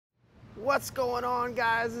What's going on,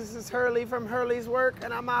 guys? This is Hurley from HurleysWork,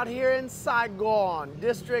 and I'm out here in Saigon,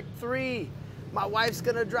 District 3. My wife's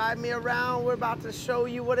gonna drive me around. We're about to show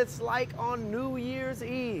you what it's like on New Year's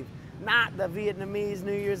Eve. Not the Vietnamese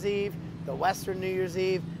New Year's Eve, the Western New Year's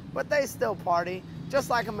Eve, but they still party,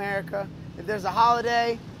 just like America. If there's a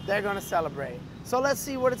holiday, they're gonna celebrate. So let's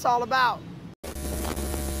see what it's all about.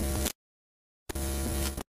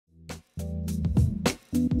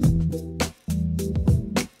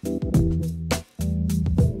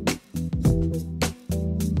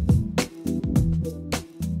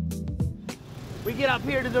 We get up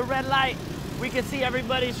here to the red light, we can see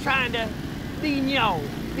everybody's trying to dinyo.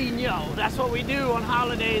 That's what we do on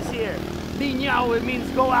holidays here. Dinyo, it means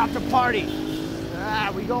go out to party.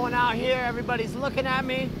 We going out here, everybody's looking at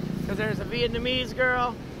me because there's a Vietnamese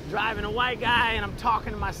girl driving a white guy and I'm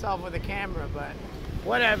talking to myself with a camera, but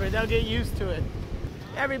whatever, they'll get used to it.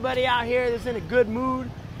 Everybody out here is in a good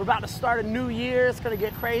mood. We're about to start a new year. It's gonna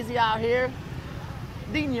get crazy out here.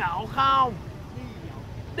 Dinyo không?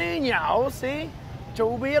 Dinyo, see?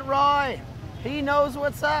 Chú biết rồi. He knows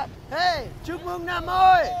what's up. Hey, chúc mừng năm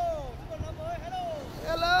mới.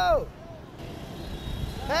 Hello.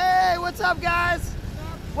 Hey, what's up, guys?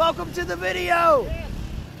 Welcome to the video.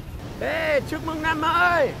 Hey, chúc mừng năm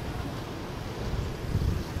mới.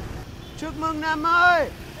 Chúc mừng năm mới.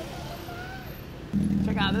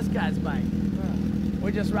 Check out this guy's bike.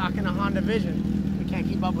 We're just rocking a Honda Vision. We can't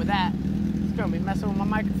keep up with that. It's gonna be messing with my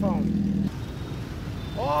microphone.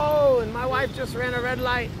 Oh, and my wife just ran a red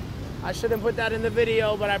light. I shouldn't put that in the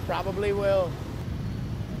video, but I probably will.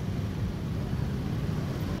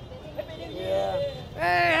 Yeah.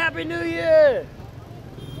 Hey, Happy New Year!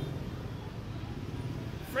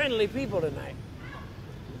 Friendly people tonight.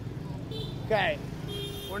 Okay,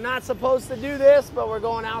 we're not supposed to do this, but we're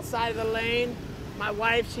going outside of the lane. My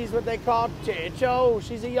wife, she's what they call Checho.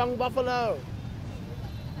 She's a young buffalo.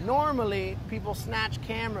 Normally, people snatch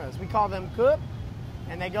cameras. We call them cướp,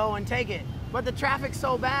 and they go and take it. But the traffic's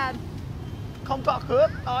so bad. Không có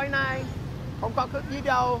cướp tối nay. Không có cướp gì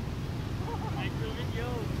đâu.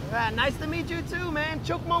 Nice to meet you too, man.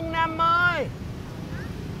 Chúc mừng năm mới.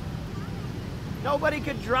 Nobody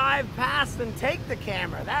could drive past and take the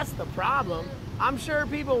camera. That's the problem. I'm sure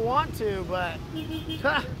people want to, but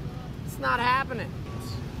it's not happening.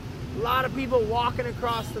 A lot of people walking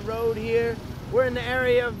across the road here. We're in the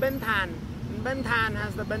area of Binh Thanh. Binh Thanh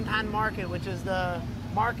has the Binh Thanh market, which is the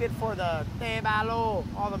market for the Tê Ba Lô,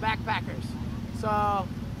 all the backpackers. So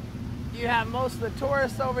you have most of the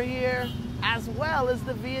tourists over here, as well as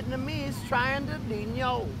the Vietnamese trying to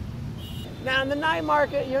dinyo. Now in the night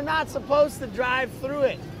market, you're not supposed to drive through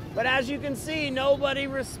it. But as you can see, nobody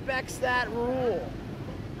respects that rule.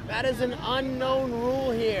 That is an unknown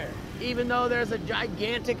rule here, even though there's a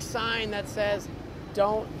gigantic sign that says,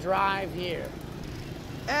 don't drive here.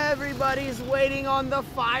 Everybody's waiting on the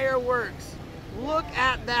fireworks. Look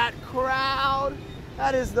at that crowd.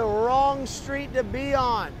 That is the wrong street to be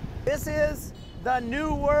on. This is the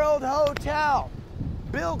New World Hotel.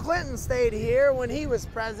 Bill Clinton stayed here when he was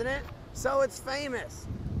president, so it's famous.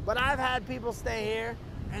 But I've had people stay here,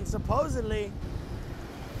 and supposedly,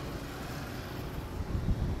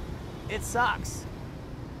 it sucks.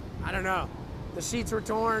 I don't know. The sheets were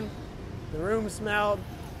torn, the room smelled,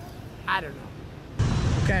 I don't know.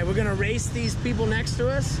 Okay, we're gonna race these people next to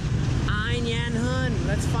us. Ai nhanh hơn?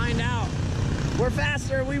 Let's find out. We're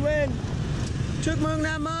faster, we win. Chúc mừng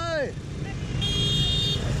năm mới.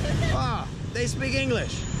 Oh, they speak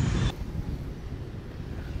English.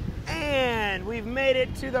 And we've made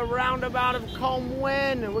it to the roundabout of Công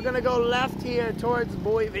Nguyên. We're gonna go left here towards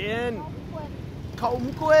Bội Viên.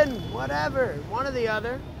 Công Nguyên, whatever, one or the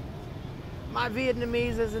other. My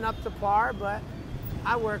Vietnamese isn't up to par, but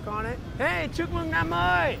I work on it. Hey, chúc mừng năm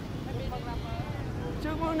mới.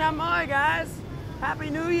 Chúc mừng năm mới, guys. Happy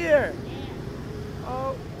New Year.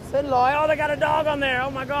 Oh, xin lỗi. Oh, they got a dog on there.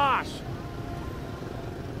 Oh my gosh.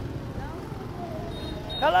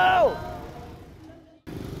 Hello.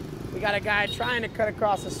 We got a guy trying to cut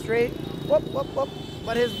across the street. Whoop, whoop, whoop.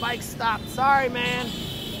 But his bike stopped. Sorry, man.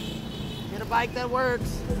 Get a bike that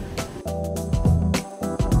works.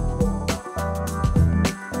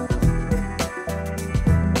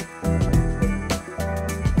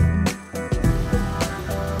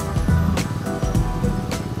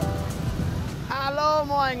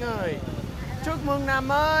 Mọi người, chúc mừng năm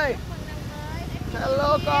mới.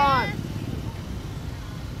 Hello con.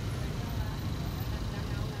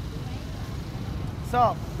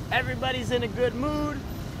 So, everybody's in a good mood.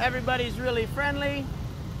 Everybody's really friendly,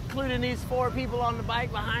 including these 4 people on the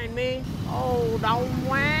bike behind me. Oh, đông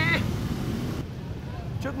quá.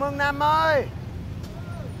 Chúc mừng năm mới.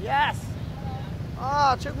 Yes.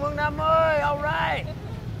 Oh, chúc mừng năm mới. All right.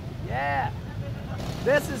 Yeah.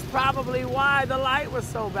 This is probably why the light was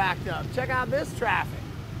so backed up. Check out this traffic.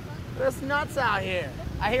 It's nuts out here.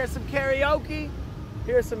 I hear some karaoke,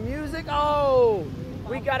 hear some music. Oh,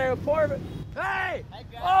 we got a report. Hey!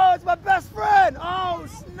 Oh, it's my best friend! Oh,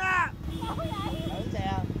 snap!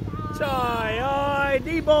 Trời ơi,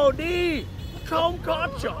 đi bồ đi, không có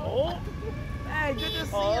chỗ. Hey, good to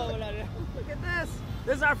see you. Look at this.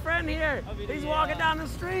 This is our friend here. He's walking down the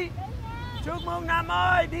street. Chúc mừng năm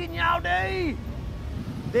mới, đi nhau đi.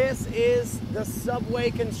 This is the subway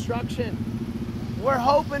construction. We're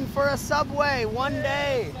hoping for a subway one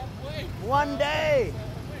day. One day.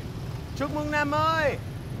 Chúc mừng năm mới.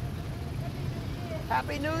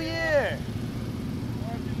 Happy New Year.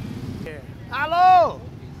 Hello.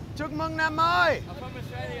 Chúc mừng năm mới. I'm from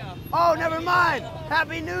Australia. Oh, never mind.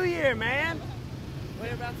 Happy New Year, man.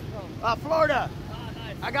 Whereabouts are you from? Florida. Ah,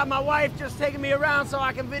 nice. I got my wife just taking me around so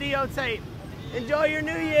I can videotape. Enjoy your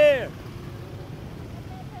New Year.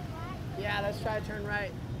 Yeah, let's try to turn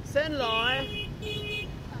right. Xin lỗi.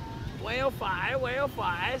 Quẹo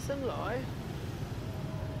phải, xin lỗi.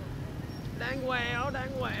 Đang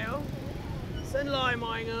quẹo. Xin lỗi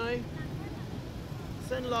mọi người.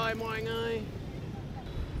 Xin lỗi mọi người.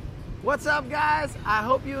 What's up, guys? I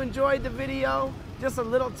hope you enjoyed the video. Just a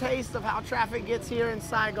little taste of how traffic gets here in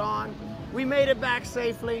Saigon. We made it back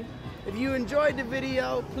safely. If you enjoyed the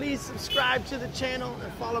video, please subscribe to the channel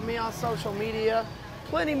and follow me on social media.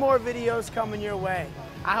 Plenty more videos coming your way.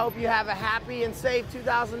 I hope you have a happy and safe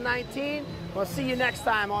 2019. We'll see you next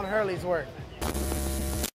time on HurleysWork.